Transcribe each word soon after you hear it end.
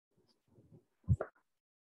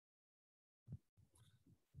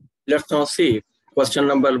Let's now see question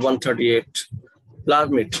number 138.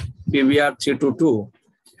 Plasmid PBR322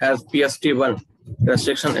 has PST1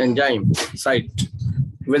 restriction enzyme site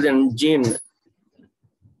within gene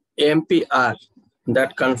AMPR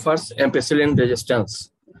that confers ampicillin resistance.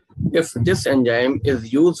 If this enzyme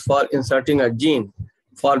is used for inserting a gene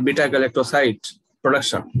for beta-galactoside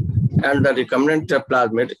production and the recombinant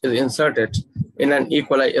plasmid is inserted in an E.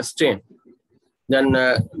 coli strain, then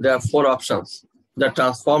there are four options. The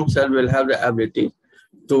transformed cell will have the ability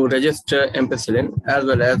to register ampicillin as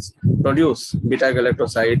well as produce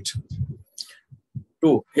beta-galactoside.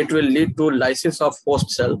 2, it will lead to lysis of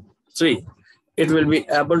host cell. 3, it will be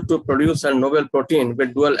able to produce a novel protein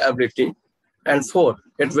with dual ability. And 4,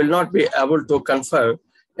 it will not be able to confer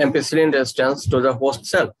ampicillin resistance to the host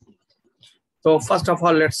cell. So first of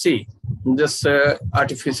all, let's see this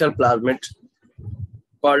artificial plasmid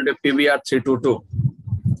called PBR322.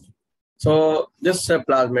 So this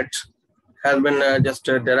plasmid has been just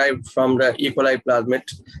derived from the E. coli plasmid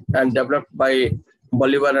and developed by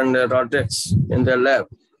Bolivar and Rodriguez in their lab.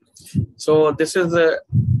 So this is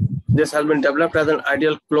this has been developed as an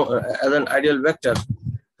ideal vector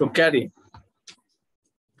to carry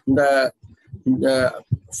the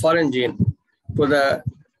foreign gene to the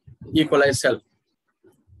E. coli cell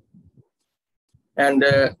and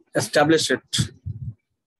establish it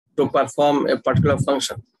to perform a particular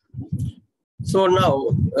function. So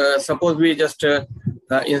now, suppose we just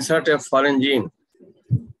insert a foreign gene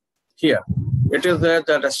here. It is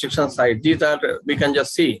the restriction site. These are, we can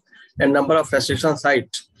just see a number of restriction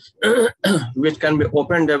sites which can be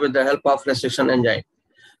opened with the help of restriction enzyme.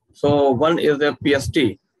 So one is the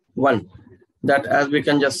PST1, that as we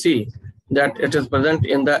can just see that it is present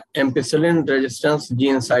in the ampicillin resistance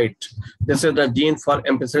gene site. This is the gene for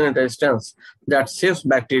ampicillin resistance that saves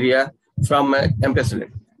bacteria from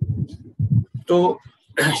ampicillin. So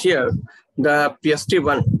here the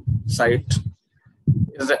PST1 site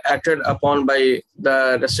is acted upon by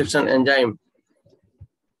the restriction enzyme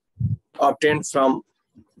obtained from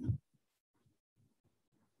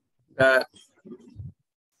the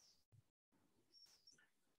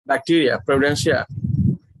bacteria Providencia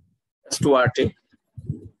S2RT.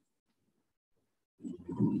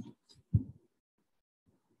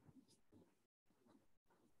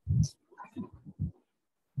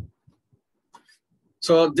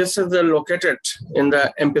 So this is located in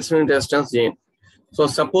the ampicillin resistance gene. So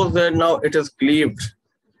suppose that now it is cleaved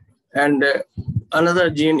and another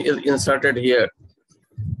gene is inserted here.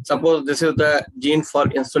 Suppose this is the gene for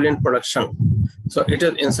insulin production. So it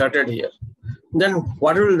is inserted here. Then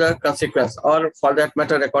what will the consequence? Or for that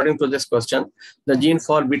matter, according to this question, the gene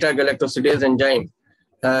for beta-galactosidase enzyme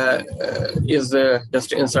is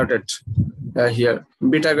just inserted here.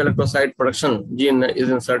 Beta-galactoside production gene is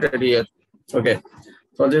inserted here. Okay.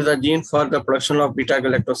 So this is a gene for the production of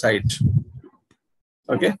beta-galactoside.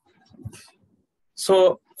 Okay.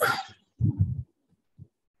 So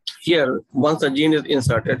here, once the gene is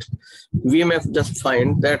inserted, we may just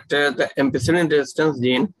find that the ampicillin resistance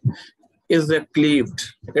gene is cleaved.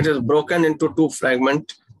 It is broken into two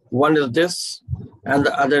fragments. One is this and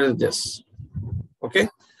the other is this. Okay.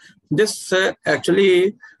 This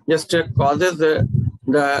actually just causes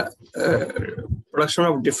the production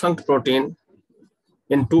of defunct protein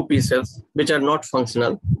in two pieces which are not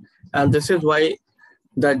functional. And this is why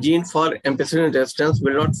the gene for ampicillin resistance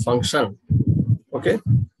will not function, okay,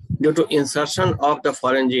 due to insertion of the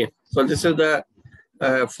foreign gene. So this is the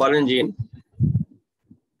foreign gene.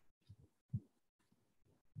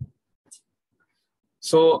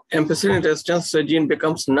 So ampicillin resistance gene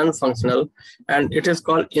becomes non-functional and it is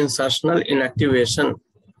called insertional inactivation.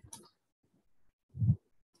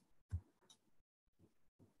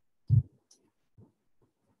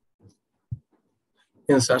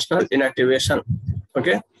 Insertional inactivation,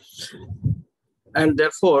 okay? And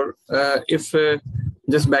therefore, if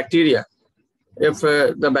this bacteria, if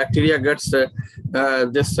the bacteria gets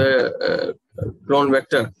this clone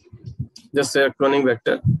vector, this cloning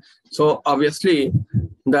vector, so obviously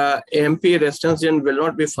the AMP resistance gene will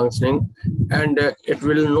not be functioning and it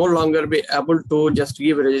will no longer be able to just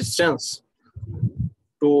give resistance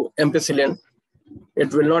to ampicillin.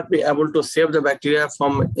 It will not be able to save the bacteria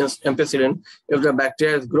from ampicillin if the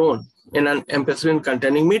bacteria is grown in an ampicillin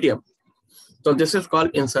containing medium. So this is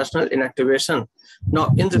called insertional inactivation. Now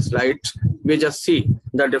in this slide, we just see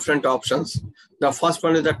the different options. The first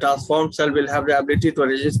one is the transformed cell will have the ability to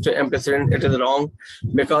resist ampicillin. It is wrong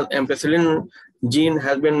because ampicillin gene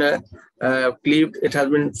has been cleaved, it has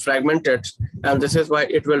been fragmented, and this is why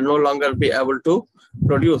it will no longer be able to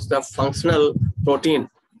produce the functional protein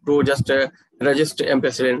to just resist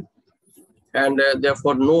ampicillin. and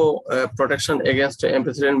therefore no protection against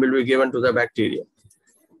ampicillin will be given to the bacteria,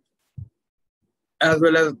 as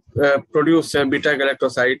well as produce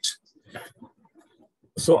beta-galactoside.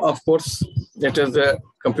 So of course, it is a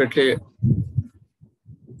completely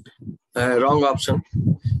wrong option.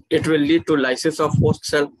 It will lead to lysis of host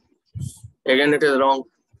cell. Again, it is wrong.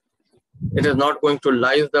 It is not going to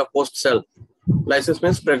lyse the host cell. Lysis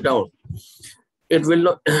means breakdown. It will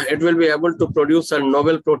not, it will be able to produce a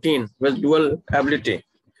novel protein with dual ability.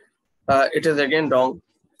 It is again wrong,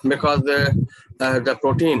 because the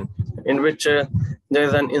protein in which there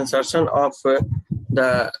is an insertion of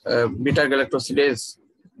the beta-galactosidase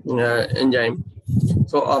enzyme.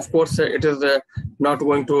 So of course it is not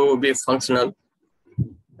going to be functional.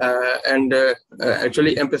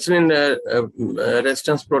 Actually ampicillin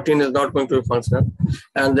resistance protein is not going to be functional,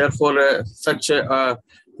 and therefore such a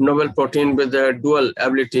novel protein with a dual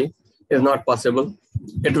ability is not possible.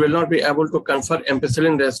 It will not be able to confer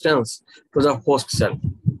ampicillin resistance to the host cell.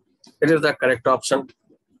 It is the correct option.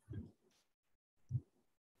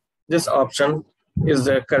 This option is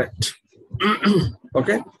correct.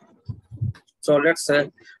 Okay. So let's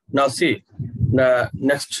now see the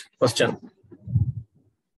next question.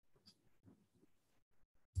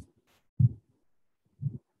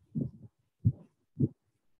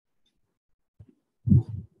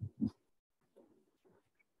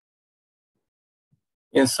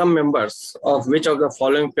 In some members of which of the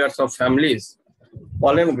following pairs of families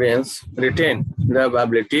pollen grains retain their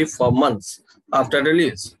viability for months after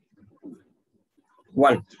release?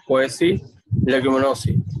 1. Poaceae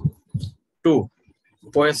leguminosae. 2.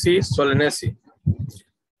 Poaceae solanaceae.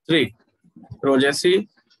 3. Rosaceae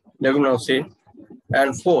leguminosae.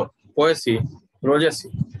 And 4. Poaceae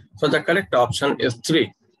rosaceae. So the correct option is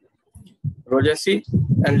 3. Rosaceae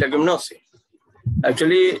and leguminosae.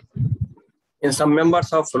 Actually, in some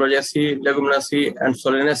members of Rosaceae, Leguminosae, and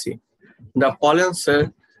Solanaceae, the pollens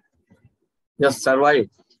just survive.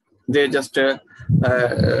 They just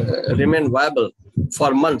remain viable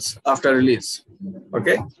for months after release.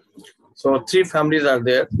 Okay, so 3 families are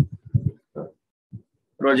there: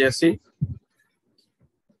 Rosaceae,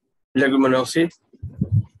 Leguminosae,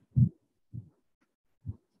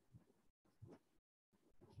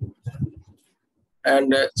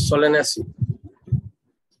 and Solanaceae.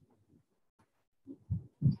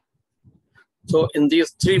 So in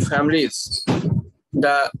these 3 families,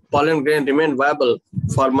 the pollen grain remain viable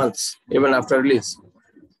for months even after release.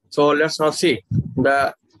 So let's now see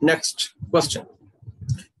the next question.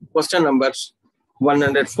 Question number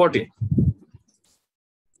 140.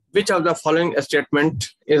 Which of the following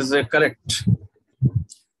statement is correct?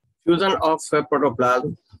 Fusion of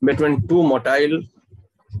protoplasm between 2 motile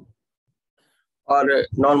or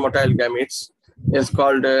non-motile gametes is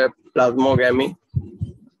called plasmogamy.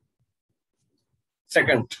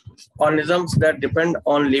 Second, organisms that depend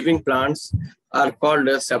on living plants are called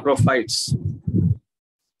saprophytes.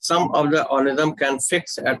 Some of the organisms can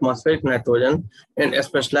fix atmospheric nitrogen in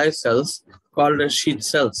specialized cells called sheath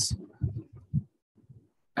cells.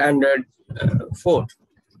 And fourth,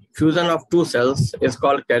 fusion of 2 cells is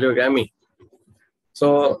called karyogamy.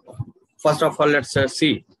 So first of all, let's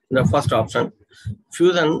see the first option.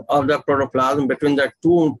 Fusion of the protoplasm between the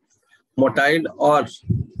 2 motile or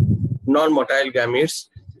non-motile gametes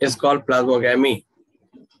is called plasmogamy.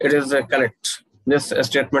 It is correct. This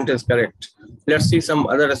statement is correct. Let's see some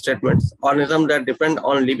other statements. Organisms that depend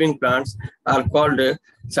on living plants are called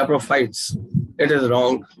saprophytes. It is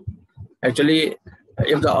wrong. Actually,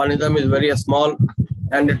 if the organism is very small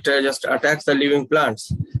and it just attacks the living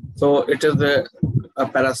plants, so it is a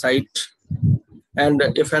parasite. And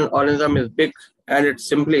if an organism is big and it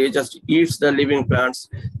simply just eats the living plants,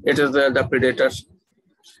 it is the predator.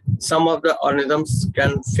 Some of the organisms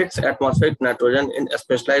can fix atmospheric nitrogen in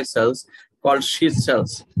specialized cells called sheath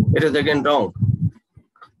cells. It is again wrong.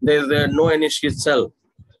 There is no any sheath cell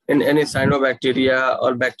in any cyanobacteria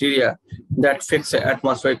or bacteria that fix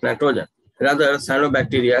atmospheric nitrogen. Rather,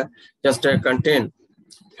 cyanobacteria just contain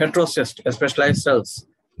heterocyst, specialized cells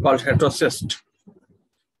called heterocyst,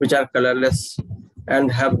 which are colorless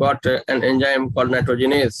and have got an enzyme called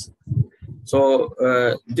nitrogenase.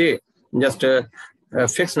 So they just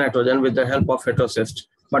fix nitrogen with the help of heterocyst,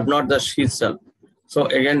 but not the sheath cell. So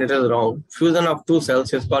again, it is wrong. Fusion of 2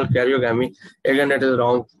 cells is called karyogamy. Again, it is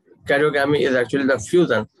wrong. Karyogamy is actually the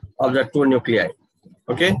fusion of the 2 nuclei.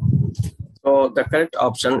 Okay. So the correct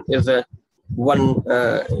option is one.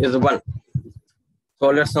 So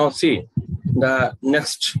let's now see the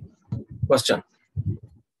next question.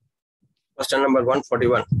 Question number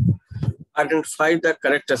 141. Identify the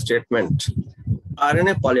correct statement.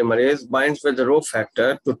 RNA polymerase binds with the Rho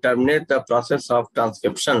factor to terminate the process of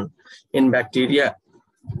transcription in bacteria.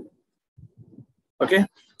 Okay,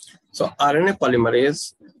 so RNA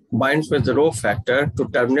polymerase binds with the Rho factor to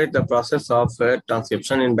terminate the process of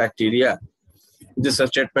transcription in bacteria. This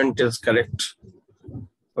statement is correct.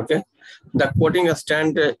 Okay, the coding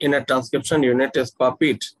strand in a transcription unit is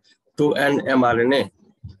copied to an mRNA.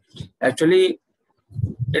 Actually,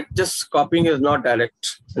 this copying is not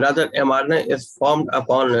direct. Rather, mRNA is formed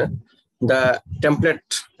upon the template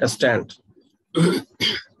strand.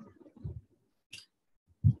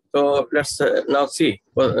 So let's now see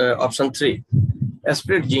option 3.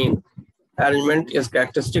 Aspirate gene arrangement is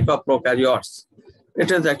characteristic of prokaryotes.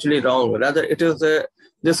 It is actually wrong. Rather, it is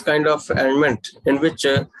this kind of arrangement in which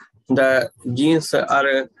the genes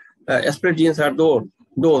are aspirate genes are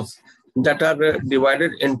those that are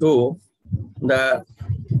divided into the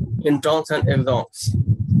introns and exons.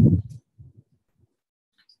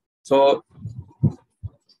 So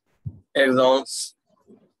exons,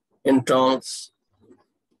 introns,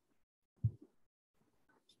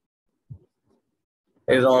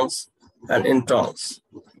 exons, and introns.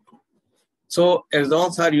 So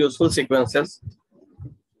exons are useful sequences.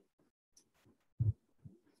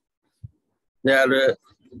 They are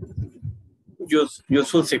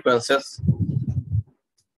useful sequences.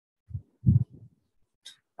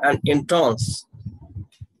 And introns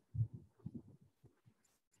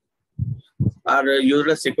are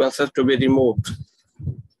useless sequences to be removed.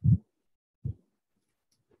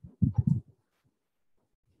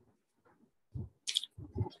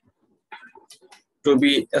 To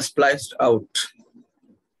be spliced out.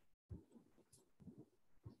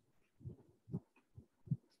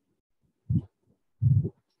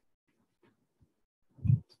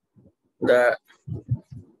 The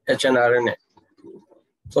hnRNA.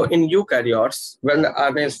 So in eukaryotes, when the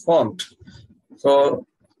RNA is formed, so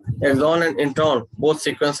exon and intron, both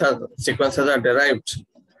sequences are derived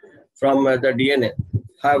from the DNA.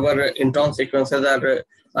 However, intron sequences are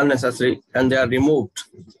unnecessary and they are removed,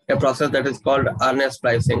 a process that is called RNA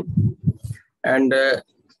splicing. And the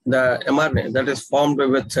mRNA that is formed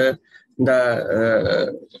with the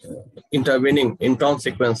intervening intron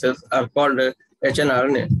sequences are called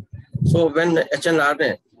hnRNA. So when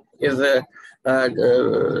hnRNA is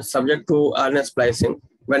subject to RNA splicing,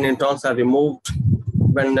 when introns are removed,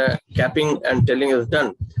 when capping and tailing is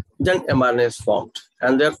done, then mRNA is formed.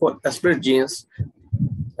 And therefore, aspirate genes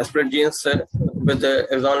with the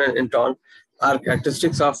exon and intron are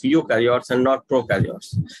characteristics of eukaryotes and not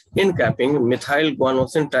prokaryotes. In capping, methyl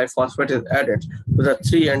guanosine triphosphate is added to the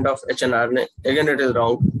 3 end of hnRNA. Again, it is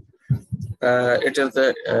wrong. It is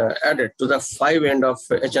added to the 5 end of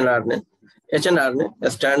hnRNA.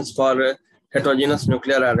 hnRNA stands for heterogeneous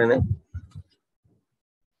nuclear RNA.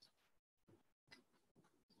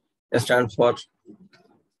 It stands for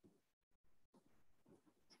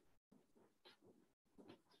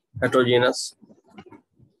heterogeneous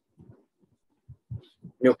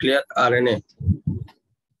nuclear RNA.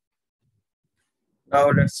 Now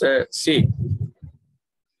let's see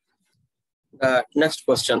the next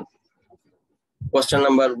question. Question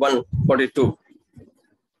number 142.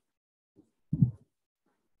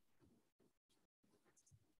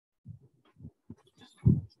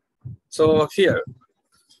 So here,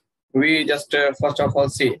 we just first of all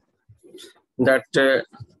see that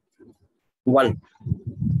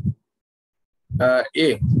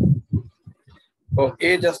A. So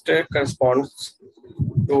A just corresponds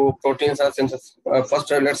to proteins are synthesis.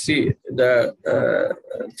 First, let's see the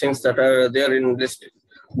things that are there in list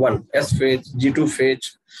 1. S phase, G2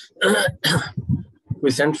 phase,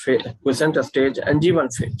 quiescent stage, and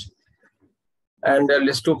G1 phase. And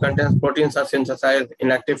list 2 contains proteins are synthesized,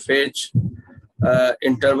 inactive phase,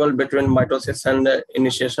 interval between mitosis and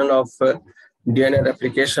initiation of DNA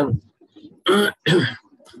replication.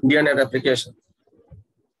 DNA replication.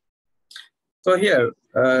 So here,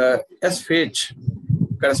 S phase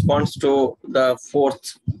corresponds to the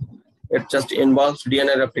 4th. It just involves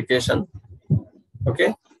DNA replication.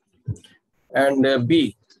 Okay. And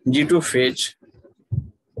B, G2 phase,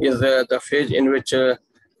 is the phase in which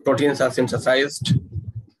proteins are synthesized.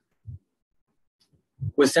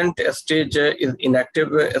 Quiescent stage is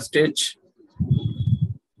inactive stage.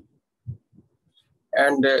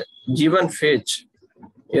 And G1 phase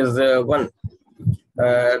is one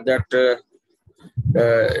that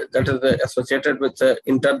is associated with the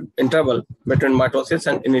interval between mitosis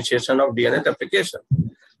and initiation of DNA replication.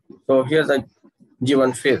 So here's a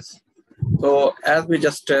G1 phase. So as we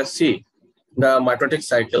just see the mitotic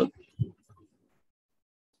cycle,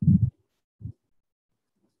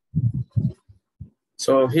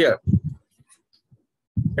 so here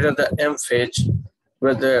It is the M phase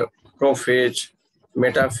with the prophase,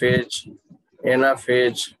 metaphase,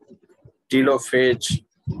 anaphase, telophase,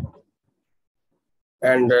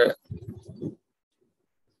 and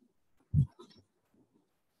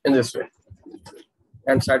in this way,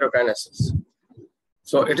 and cytokinesis.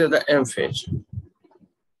 So it is the M phase,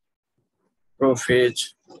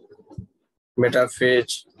 prophase,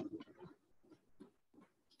 metaphase,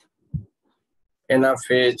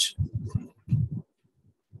 anaphase,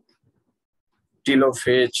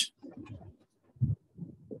 telophase,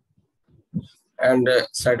 and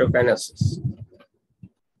cytokinesis.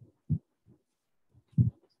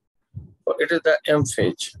 So it is the M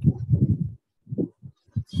phase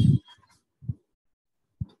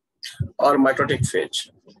or mitotic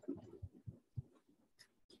phase.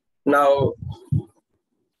 Now,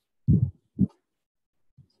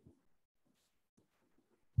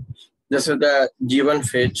 this is the G1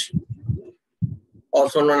 phase,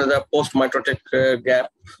 also known as the post-mitotic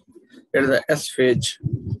gap. It is the S phase,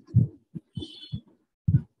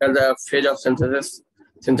 and the phase of synthesis,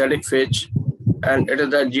 synthetic phase, and it is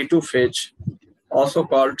the G2 phase, also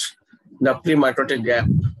called the pre-mitotic gap.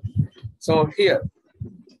 So here,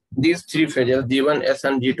 these three phases, G1, S,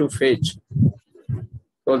 and G2 phase,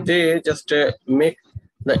 so they just make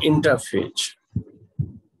the interphase.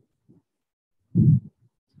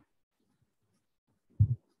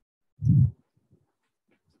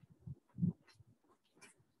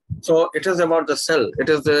 So it is about the cell. It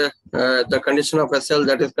is the condition of a cell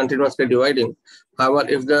that is continuously dividing. However,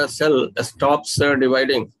 if the cell stops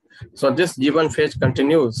dividing, so this G1 phase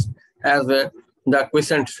continues as the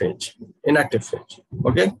quiescent phase, inactive phase.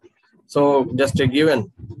 Okay. So just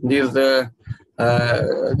given these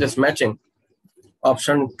this matching,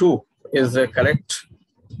 option 2 is correct.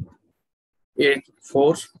 A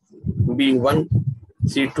 4, B 1,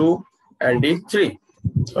 C 2, and D 3.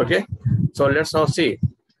 Okay. So let's now see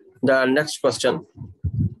the next question,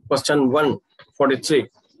 question 143.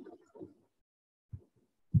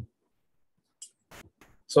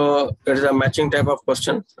 So it is a matching type of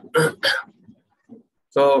question.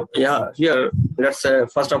 So yeah, here let's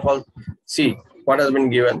first of all see what has been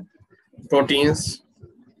given: proteins,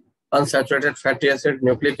 unsaturated fatty acid,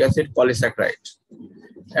 nucleic acid, polysaccharide,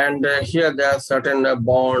 and here there are certain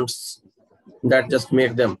bonds that just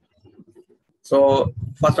make them. So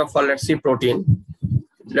first of all, let's see protein.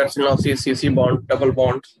 Let's now see CC bond, double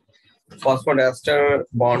bond, phosphodiester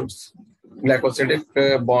bonds,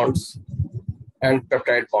 glycosidic bonds, and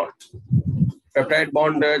peptide bond. Peptide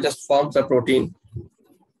bond just forms a protein.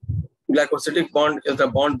 Glycosidic bond is the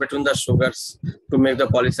bond between the sugars to make the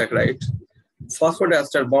polysaccharide.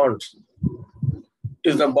 Phosphodiester bond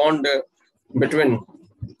is the bond between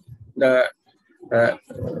the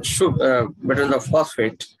between the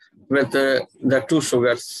phosphate with the two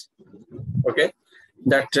sugars. Okay.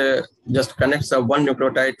 That just connects one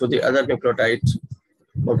nucleotide to the other nucleotide,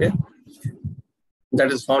 okay,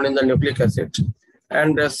 that is found in the nucleic acid.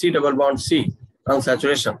 And C double bond C,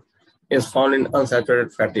 unsaturation, is found in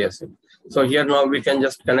unsaturated fatty acid. So here now we can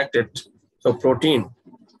just connect it. So protein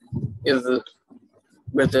is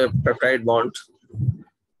with a peptide bond.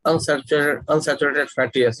 Unsaturated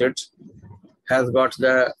fatty acid has got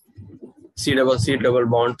the C double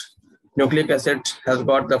bond. Nucleic acid has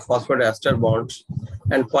got the phosphodiester bond,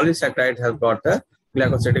 and polysaccharide has got the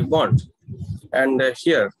glycosidic bond. And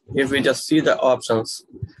here, if we just see the options,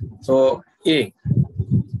 so A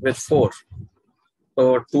with 4,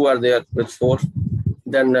 so 2 are there with 4.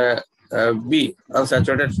 Then B,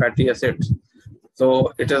 unsaturated fatty acid,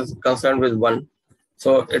 so it is concerned with 1.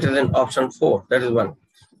 So it is in option 4, that is 1.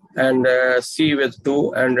 And C with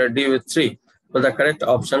 2 and D with 3. So the correct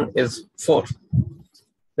option is 4.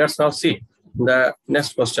 Let's now see the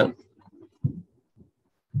next question.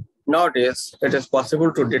 Nowadays, it is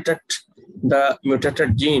possible to detect the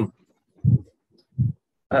mutated gene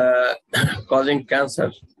causing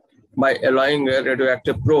cancer by allowing a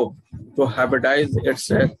radioactive probe to hybridize its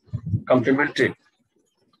complementary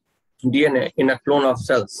DNA in a clone of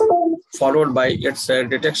cells, followed by its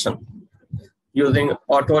detection using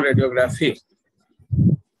autoradiography.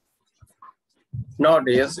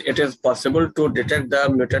 Nowadays, it is possible to detect the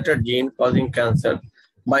mutated gene causing cancer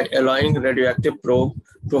by allowing radioactive probe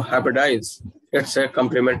to hybridize its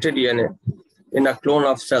complementary DNA in a clone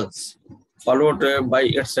of cells, followed by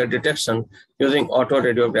its detection using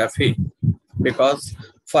autoradiography. Because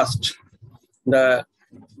first, the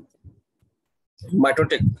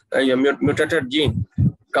mutated gene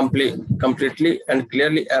completely and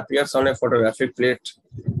clearly appears on a photographic plate.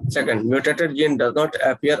 Second, mutated gene does not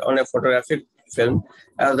appear on a photographic film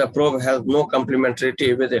as the probe has no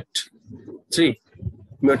complementarity with it. 3.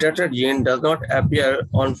 mutated gene does not appear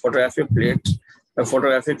on photographic plate, a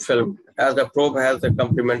photographic film, as the probe has a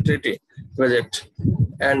complementarity with it.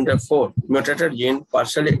 And 4, mutated gene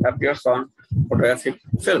partially appears on photographic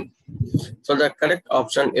film. So the correct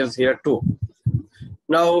option is here too.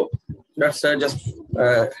 Now let's just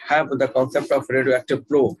have the concept of radioactive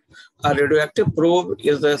probe. A radioactive probe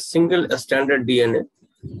is a single stranded DNA.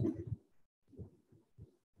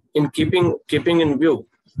 In keeping in view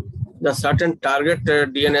the certain target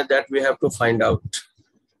DNA that we have to find out.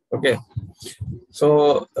 Okay,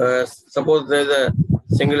 so suppose there's a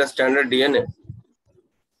single stranded DNA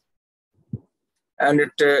and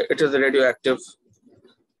it is radioactive,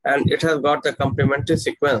 and it has got the complementary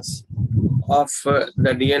sequence of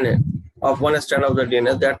the DNA of one strand of the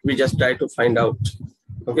DNA that we just try to find out.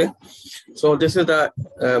 Okay, so this is the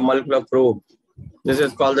molecular probe. This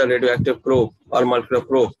is called the radioactive probe or molecular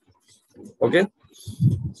probe. Okay,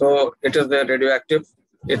 so it is the radioactive.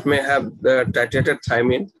 It may have the titrated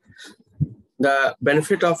thymine. The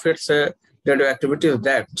benefit of its radioactivity is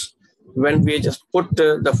that when we just put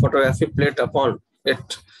the photographic plate upon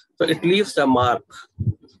it, so it leaves the mark.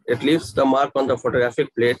 It leaves the mark on the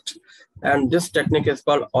photographic plate, and this technique is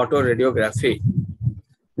called autoradiography.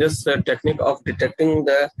 This technique of detecting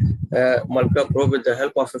the molecular probe with the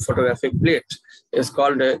help of a photographic plate is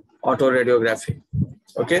called autoradiography.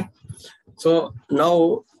 Okay, so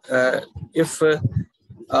now if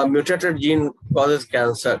a mutated gene causes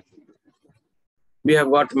cancer, we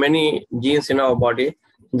have got many genes in our body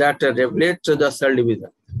that regulate the cell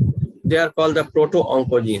division. They are called the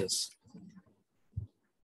proto-oncogenes.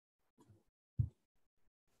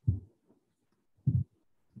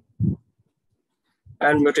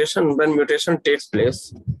 And when mutation takes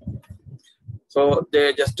place, so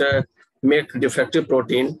they just make defective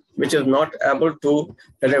protein which is not able to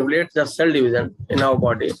regulate the cell division in our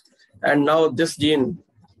body. And now this gene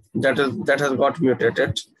that has got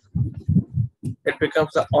mutated, it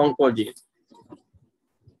becomes the oncogene.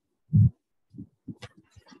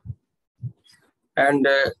 And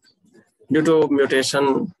due to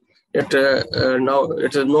mutation, now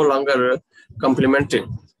it is no longer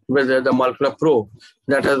complementing with the molecular probe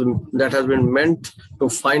that has been meant to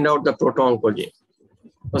find out the proto-oncogene.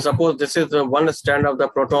 So suppose this is one strand of the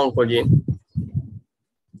proto-oncogene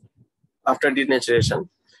after denaturation.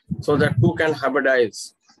 So the two can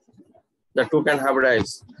hybridize.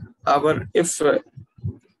 However, if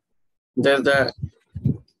there's the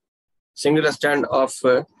single strand of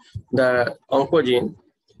the oncogene,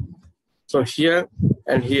 so here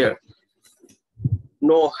and here,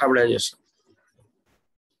 no hybridization.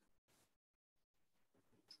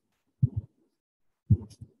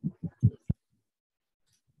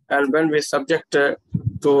 And when we subject to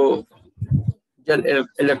gel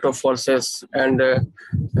electroforces and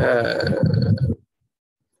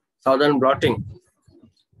southern blotting,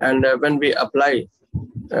 and when we apply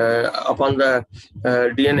upon the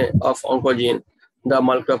DNA of oncogene, the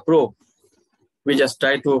molecular probe, we just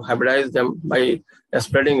try to hybridize them by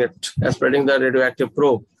spreading the radioactive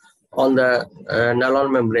probe on the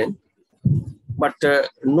nylon membrane. But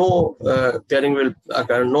no pairing will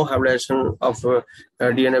occur, no hybridization of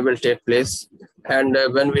DNA will take place. And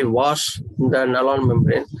when we wash the nylon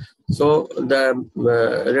membrane, so the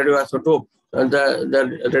radioisotope,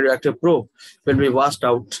 the radioactive probe will be washed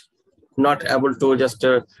out, not able to just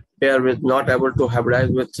pair with, not able to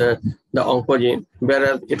hybridize with the oncogene,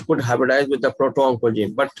 whereas it could hybridize with the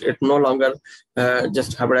proto-oncogene, but it no longer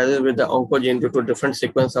just hybridizes with the oncogene due to different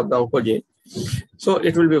sequence of the oncogene. So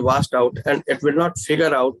it will be washed out and it will not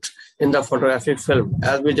figure out in the photographic film,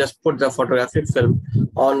 as we just put the photographic film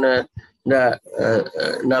on the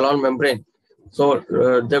nylon membrane. So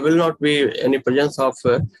there will not be any presence of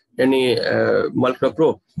any molecular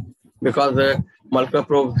probe, because the molecular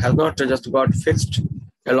probe has not just got fixed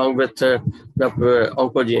along with the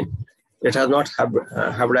oncogene. It has not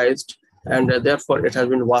hybridized, and therefore it has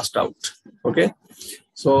been washed out. Okay,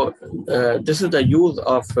 so this is the use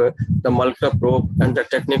of the molecular probe and the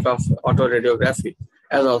technique of autoradiography,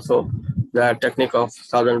 as also the technique of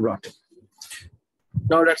southern blotting.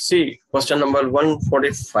 Now let's see question number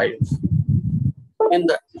 145. In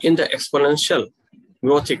the exponential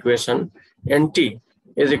growth equation, NT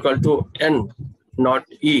is equal to N not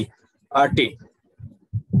E RT.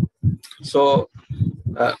 So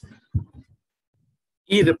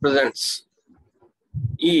E represents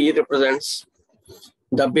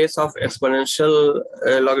the base of exponential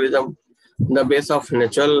logarithm, the base of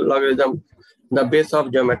natural logarithm, the base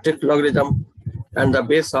of geometric logarithm, and the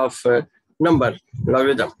base of number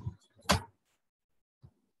logarithm.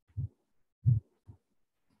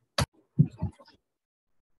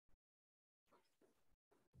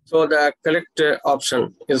 So the correct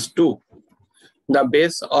option is 2, the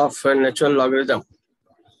base of a natural logarithm.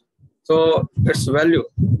 So its value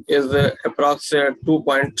is approximately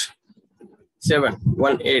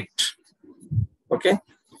 2.718. Okay.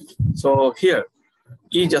 So here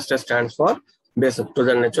E just stands for base to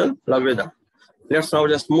the natural logarithm. Let's now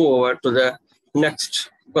just move over to the next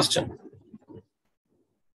question.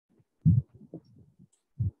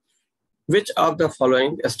 Which of the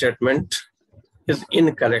following statement is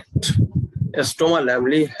incorrect? Stoma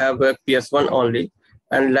lamely have a PS1 only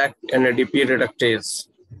and lack NADP reductase.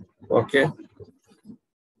 Okay.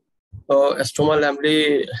 So Stoma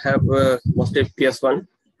lamely have mostly PS1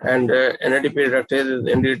 and NADP reductase is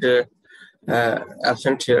indeed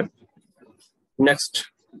absent here. Next,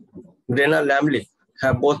 Grena lamely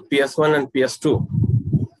have both PS1 and PS2.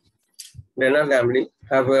 Grena lamely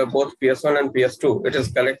have both PS1 and PS2. It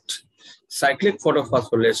is correct. Cyclic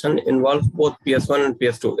photophosphorylation involves both PS1 and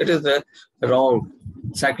PS2. It is wrong.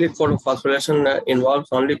 Cyclic photophosphorylation involves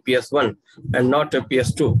only PS1 and not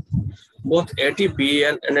PS2. Both ATP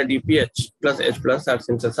and NADPH plus H plus are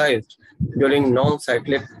synthesized during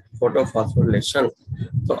non-cyclic photophosphorylation.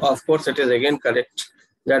 So of course it is again correct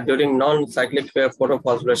that during non-cyclic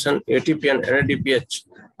photophosphorylation, ATP and NADPH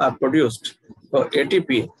are produced. So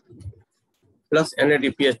ATP plus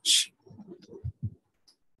NADPH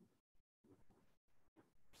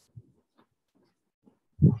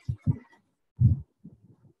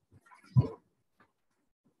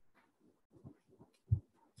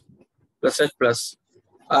plus H plus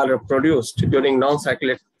are produced during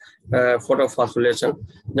non-cyclic photophosphorylation.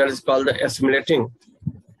 That is called the assimilating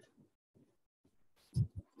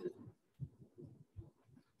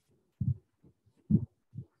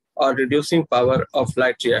or reducing power of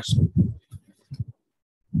light reaction.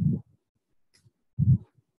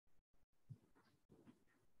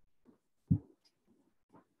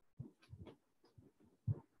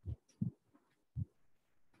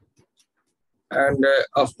 And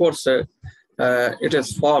of course, it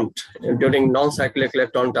is formed during non-cyclic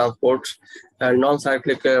electron transport and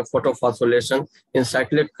non-cyclic photophosphorylation. In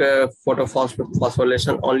cyclic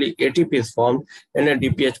photophosphorylation, only ATP is formed and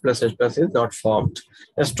NADPH plus H plus is not formed.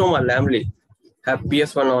 Stoma lamely have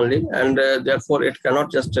PS1 only, and therefore it cannot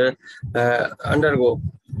just undergo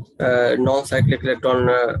non-cyclic electron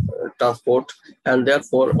transport, and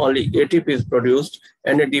therefore only ATP is produced,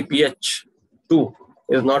 NADPH2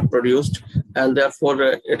 is not produced, and therefore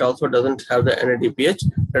it also doesn't have the NADPH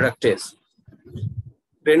reductase.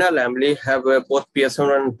 Grena lamely have both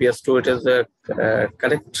PS1 and PS2. It is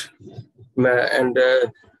correct, and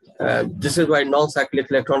this is why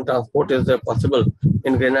non-cyclic electron transport is possible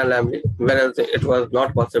in Grena lamely, whereas it was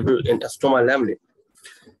not possible in Stoma lamely.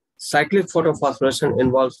 Cyclic photophosphorylation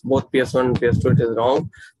involves both PS1 and PS2. It is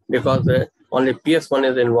wrong because only PS1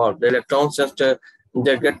 is involved. The electrons just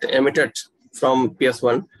they get emitted from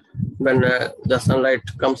PS1 when the sunlight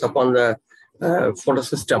comes upon the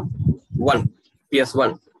photosystem 1,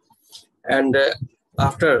 PS1. And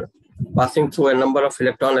after passing through a number of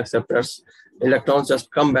electron acceptors, electrons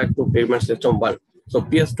just come back to pigment system 1. So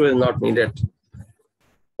PS2 is not needed.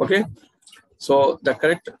 Okay. So the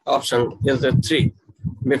correct option is the 3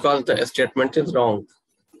 because the statement is wrong.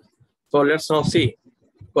 So let's now see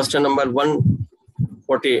question number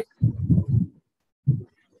 148.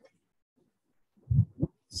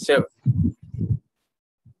 7.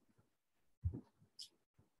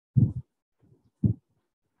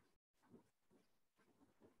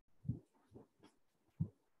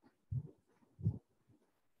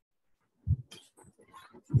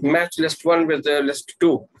 Match list 1 with the list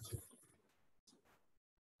 2.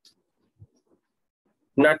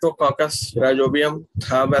 Nitrococcus, Rhizobium,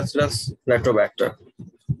 Bacillus, Nitrobacter.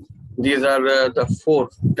 These are the 4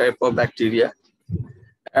 type of bacteria.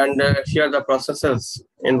 And here the processes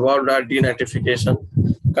involved are denitrification,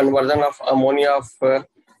 conversion of ammonia of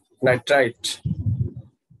nitrite,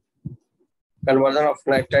 conversion of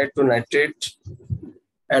nitrite to nitrate,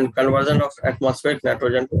 and conversion of atmospheric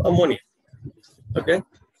nitrogen to ammonia. Okay.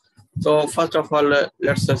 So first of all,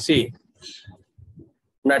 let's see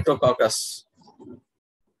Nitrococcus.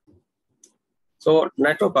 So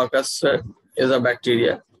Nitrococcus is a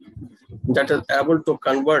bacteria that is able to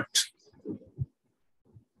convert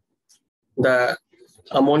the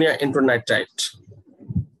ammonia into nitrite.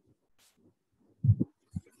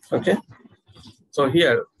 Okay. So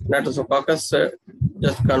here Nitrococcus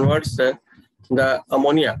just converts the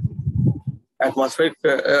ammonia, atmospheric,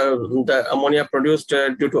 the ammonia produced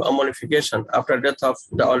due to ammonification after death of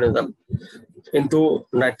the organism into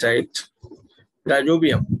nitrite.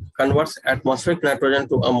 Rhizobium converts atmospheric nitrogen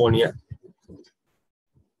to ammonia.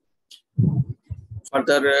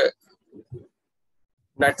 Further,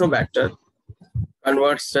 nitrobacter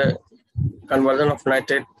converts conversion of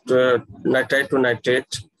nitrite to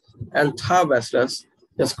nitrate, and 𝗧bacillus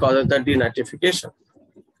just causes the denitrification.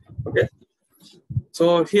 Okay,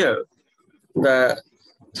 so here the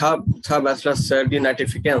𝗧bacillus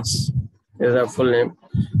denitrificans is a full name.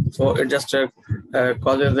 So it just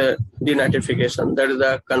causes the denitrification, that is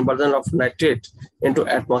the conversion of nitrate into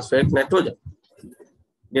atmospheric nitrogen.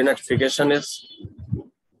 Denitrification is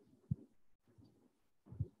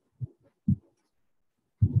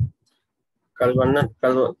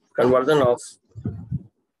conversion of,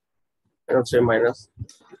 I would say, minus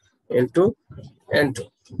into N2.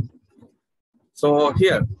 So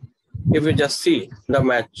here, if we just see the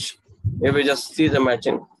match, if we just see the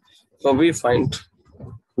matching, so we find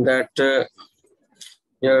that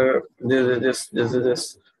here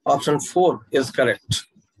this option 4 is correct.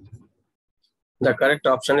 The correct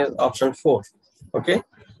option is option 4. Okay,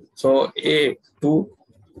 so A2,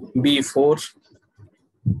 B4,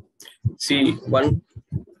 C1,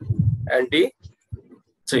 and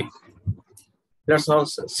D3. Let's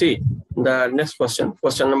also see the next question,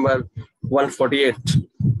 question number 148.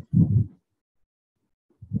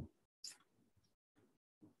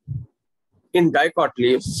 In dicot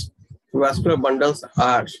leaves, vascular bundles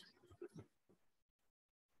are,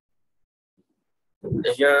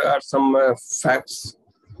 here are some facts,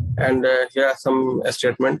 and here are some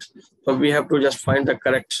statements. So we have to just find the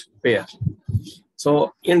correct pair.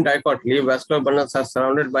 So in dicot leaf, vascular bundles are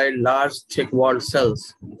surrounded by large, thick-walled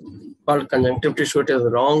cells called conjunctive tissue. It is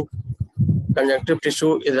wrong. Conjunctive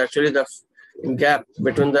tissue is actually the gap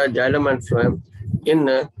between the xylem and phloem in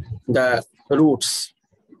the roots.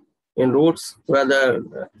 In roots where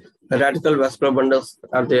the radical vascular bundles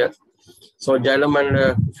are there. So xylem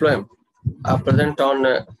and phloem are present on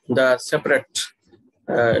the separate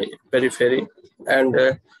periphery, and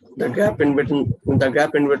the gap in between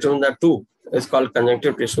the two is called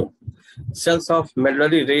conjunctive tissue. Cells of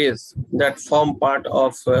medullary rays that form part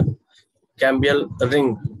of cambial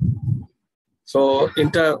ring. So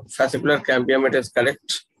interfascicular cambium, it is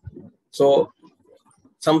correct. So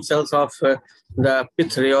some cells of the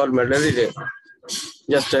pith ray or medullary ray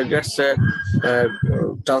just gets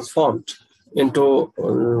transformed into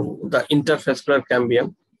the interfascicular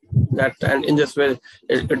cambium. That, and in this way,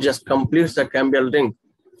 it just completes the cambial ring.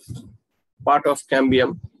 Part of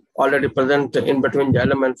cambium already present in between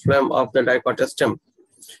xylem and phloem of the dicot stem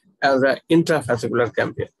as an intrafascicular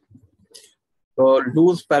cambium. So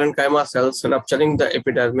loose parenchyma cells rupturing the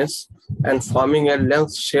epidermis and forming a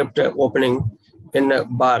lens-shaped opening in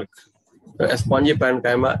bark. A spongy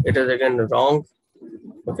parenchyma, it is again wrong.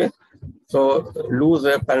 Okay, so loose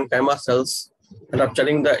parenchyma cells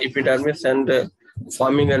rupturing the epidermis and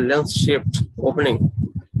forming a lens-shaped opening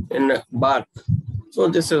in bark. So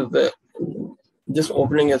this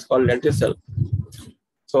opening is called lenticel.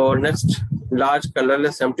 So next, large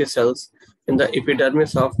colorless empty cells in the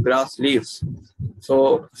epidermis of grass leaves.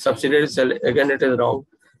 So subsidiary cell, again it is wrong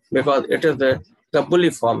because it is the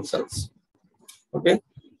bulliform cells. Okay.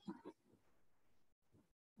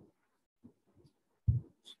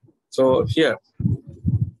 So here,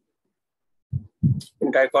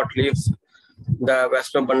 in dicot leaves, the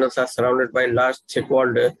vascular bundles are surrounded by large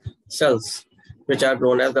thick-walled cells, which are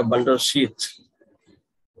known as the bundle sheath.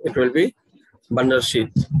 It will be bundle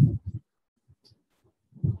sheath.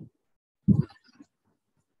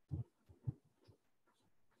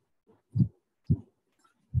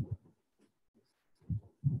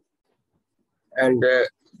 And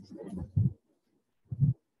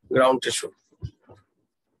ground tissue.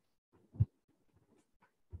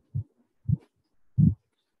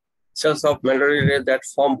 Cells of medullary ray that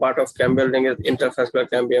form part of cambial ring is interfascicular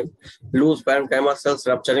cambium. Loose parenchyma cells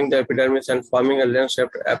rupturing the epidermis and forming a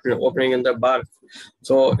lens-shaped opening in the bark.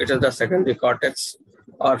 So it is the secondary cortex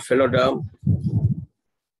or phylloderm.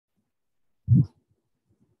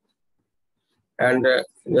 And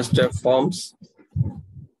just forms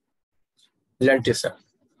lenticel.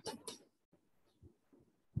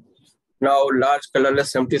 Now, large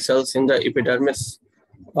colorless empty cells in the epidermis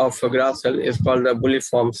of a grass cell is called the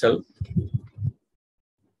bulliform cell.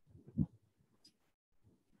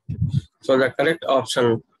 So the correct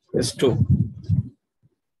option is 2.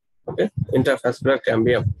 Okay, interfascicular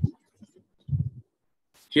cambium.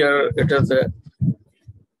 Here it is the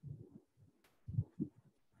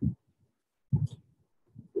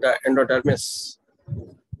endodermis.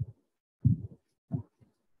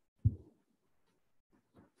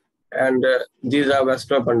 And these are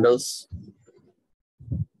vascular bundles.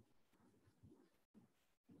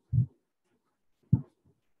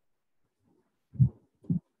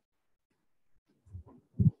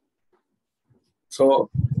 So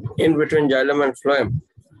in between xylem and phloem,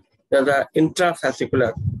 there's an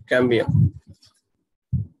intrafascicular cambium.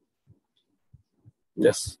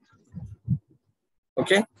 Yes.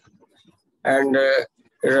 Okay. And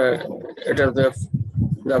it is the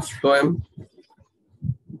phloem.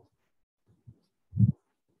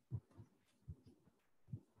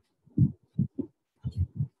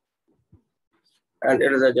 And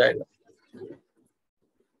it is a xylem.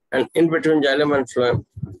 And in between xylem and phloem,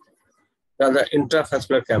 there's the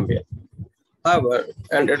intrafascicular cambium. However,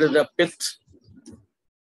 and it is the pith,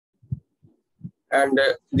 and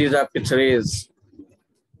these are pith rays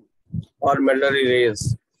or medullary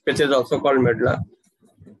rays. Pith is also called medulla.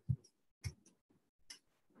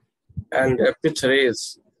 And pith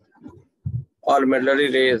rays or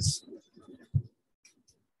medullary rays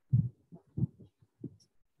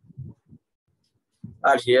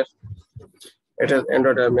are here. It is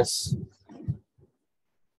endodermis.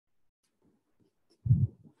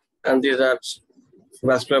 And these are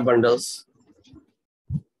vascular bundles.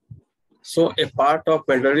 So a part of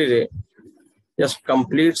medullary ray just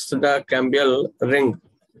completes the cambial ring.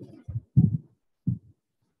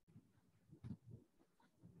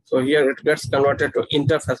 So here it gets converted to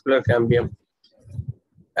interfascicular cambium.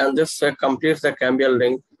 And this completes the cambial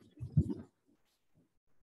ring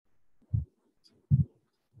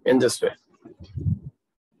in this way.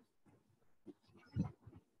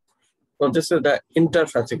 So this is the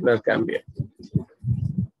interfascicular cambium.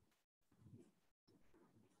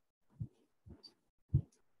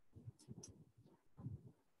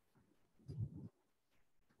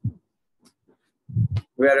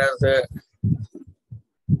 Whereas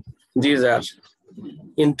these are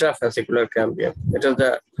intrafascicular cambium. It is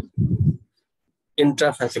the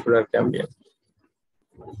intrafascicular cambium.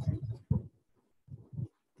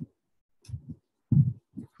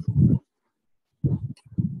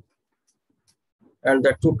 And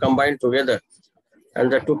the two combine together,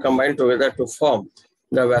 to form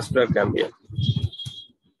the vascular cambium.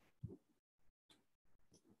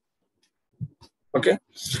 Okay,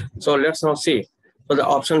 so let's now see. So the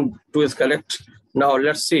option 2 is correct. Now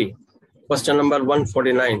let's see question number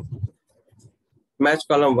 149. Match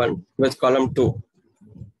column 1 with column 2.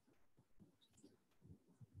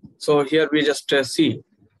 So here we just see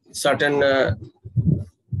certain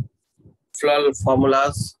floral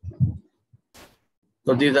formulas.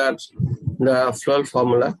 So these are the floral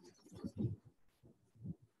formula.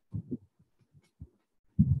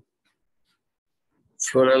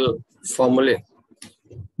 Floral formulae.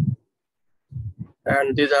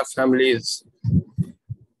 And these are families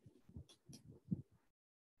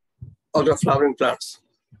of the flowering plants.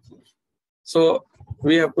 So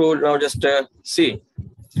we have to now just see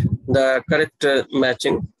the correct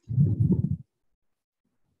matching.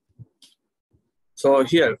 So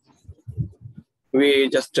here we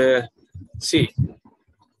just see,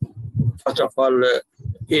 first of all,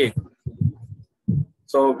 A.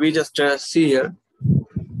 So we just see here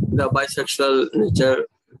the bisexual nature,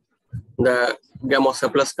 the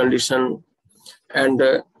gamocephalous condition, and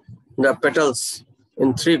the petals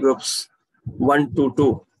in 3 groups, 1, 2,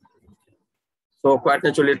 2. So quite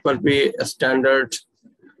naturally, it must be a standard,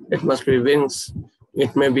 it must be wings,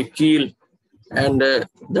 it may be keel, and the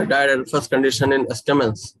diadelphous condition in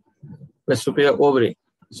stamens with superior ovary.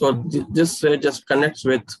 So this just connects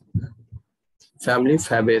with family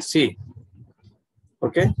Fabaceae.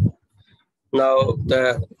 Okay. Now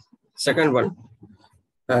the second one,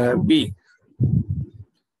 B.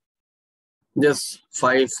 This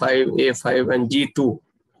 5, 5, A5, and G2.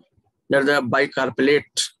 There's a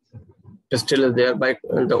bicarpellate pistil is there.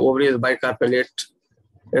 The ovary is bicarpellate.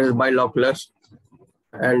 It is bilocular,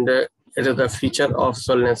 and it is a feature of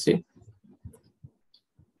solanaceae.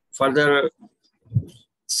 Further,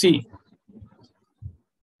 C.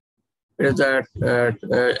 It is that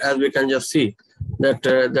as we can just see that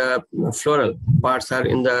the floral parts are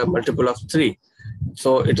in the multiple of 3.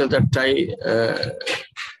 So it is a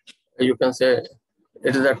you can say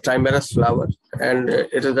it is a trimerous flower, and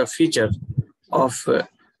it is a feature of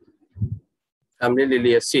family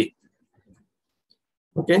Liliaceae.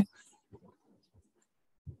 Okay,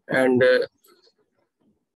 and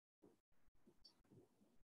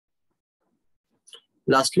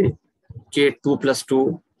lastly, K2 plus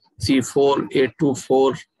 2, C4,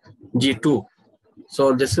 A24, G2.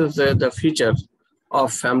 So this is the feature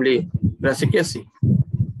of family Brassicaceae.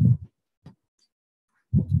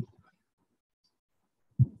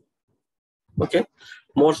 Okay,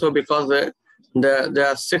 more so because there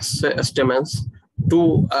are 6 stamens,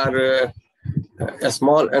 2 are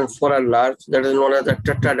small and 4 are large. That is known as the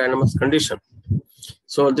tetradynamous condition.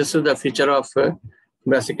 So this is the feature of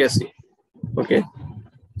Brassicaceae. Okay,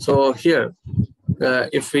 so here,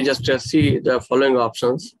 if we just see the following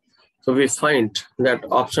options, so we find that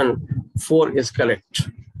option 4 is correct.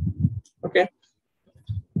 Okay,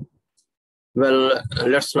 well,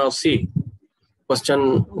 let's now see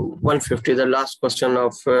question 150, the last question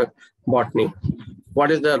of botany.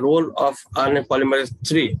 What is the role of RNA polymerase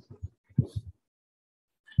 3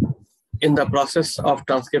 in the process of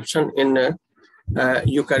transcription in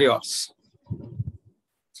eukaryotes?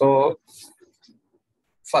 So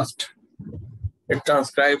first, it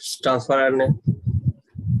transcribes transfer RNA,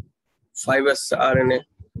 5S RNA,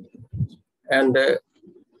 and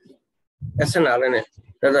snRNA,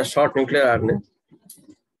 that's a short nuclear RNA.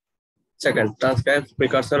 Second, transcribes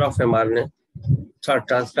precursor of mRNA. Third,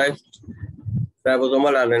 transcribes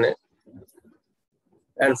ribosomal RNA.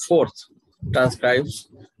 And fourth, transcribes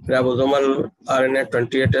ribosomal RNA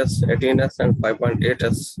 28S, 18S, and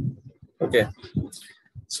 5.8S. Okay,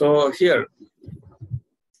 so here,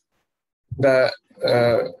 the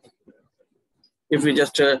if we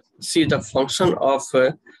just see the function of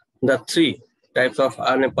the 3 types of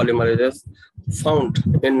RNA polymerases found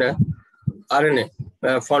in RNA,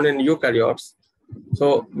 found in eukaryotes,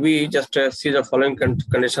 so we just see the following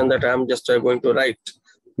condition that I am just going to write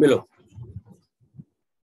below.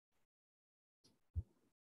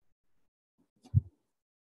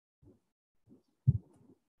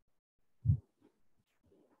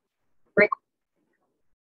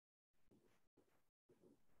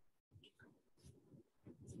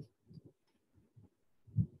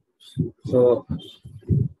 So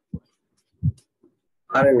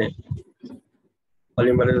RNA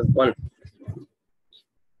polymerase 1.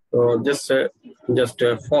 So this just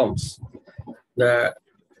forms the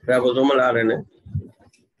ribosomal RNA,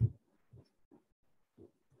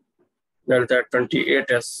 delta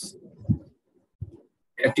 28S,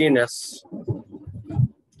 18S,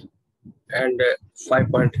 and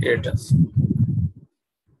 5.8S.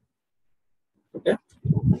 Okay.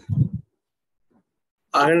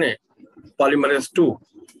 RNA polymerase 2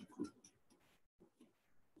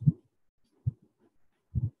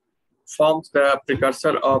 forms the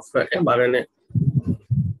precursor of mRNA.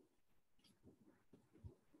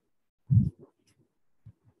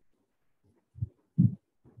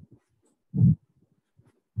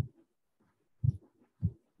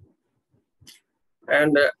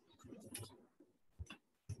 And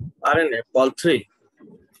RNA pol 3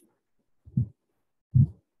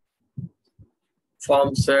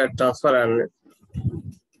 forms transfer RNA,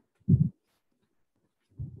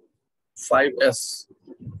 5S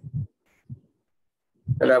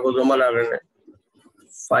ribosomal RNA,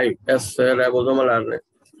 5S ribosomal RNA,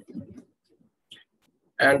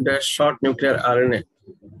 and short nuclear RNA.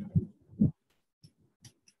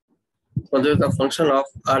 So this is the function of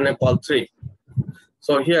RNA pol 3.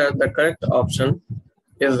 So here the correct option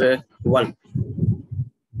is 1.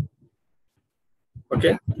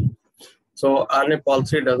 Okay. So RNA pol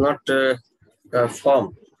 3 does not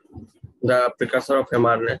form the precursor of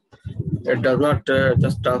mRNA. It does not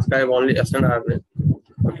just transcribe only snRNA.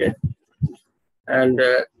 Okay. And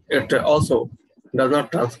it also does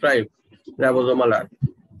not transcribe ribosomal RNA.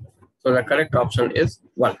 So the correct option is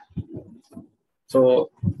 1. So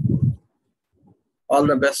all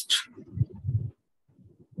the best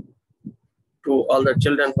to all the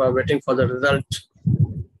children who are waiting for the result.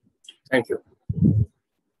 Thank you.